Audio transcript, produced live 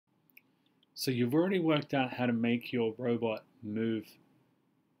So you've already worked out how to make your robot move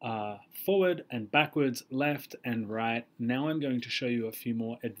forward and backwards, left and right. Now I'm going to show you a few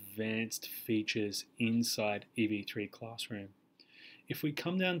more advanced features inside EV3 Classroom. If we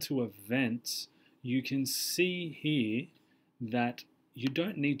come down to events, you can see here that you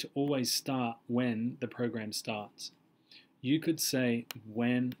don't need to always start when the program starts. You could say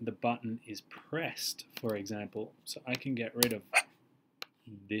when the button is pressed, for example. So I can get rid of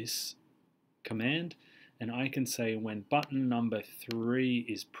this command and I can say when button number 3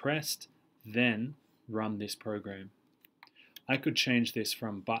 is pressed, then run this program. I could change this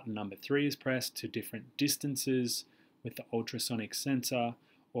from button number 3 is pressed to different distances with the ultrasonic sensor,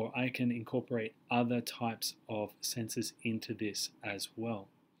 or I can incorporate other types of sensors into this as well.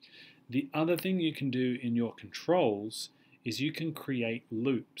 The other thing you can do in your controls is you can create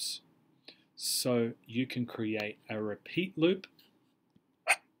loops. So you can create a repeat loop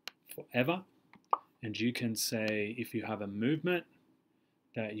forever, and you can say if you have a movement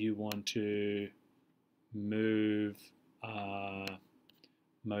that you want to move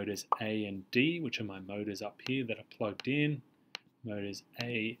motors A and D, which are my motors up here that are plugged in, motors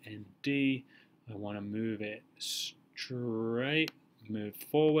A and D, I want to move it straight, move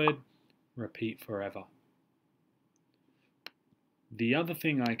forward, repeat forever. The other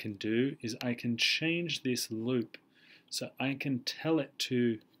thing I can do is I can change this loop. So I can tell it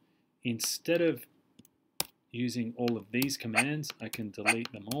to, instead of using all of these commands, I can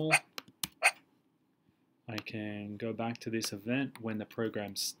delete them all. I can go back to this event. When the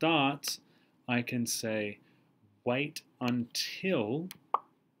program starts, I can say wait until,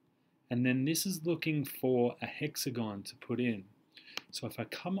 and then this is looking for a hexagon to put in. So if I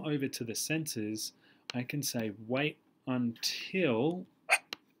come over to the sensors, I can say wait until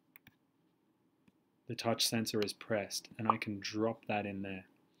the touch sensor is pressed, and I can drop that in there.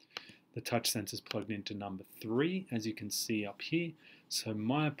 The touch sensor is plugged into number 3, as you can see up here. So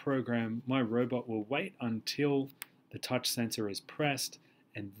my robot will wait until the touch sensor is pressed,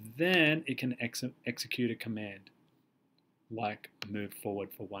 and then it can execute a command, like move forward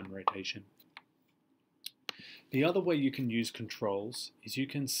for 1 rotation. The other way you can use controls is you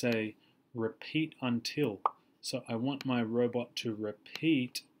can say repeat until. So I want my robot to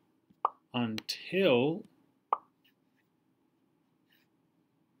repeat until,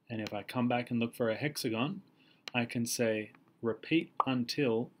 and if I come back and look for a hexagon, I can say repeat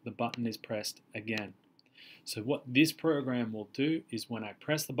until the button is pressed again. So what this program will do is when I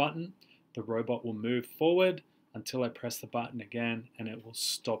press the button, the robot will move forward until I press the button again, and it will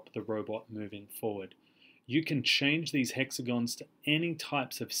stop the robot moving forward. You can change these hexagons to any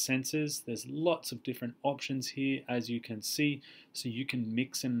types of sensors. There's lots of different options here, as you can see, so you can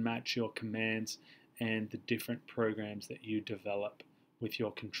mix and match your commands and the different programs that you develop with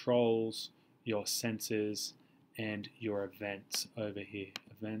your controls, your sensors, and your events over here.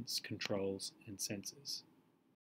 Events, controls, and sensors.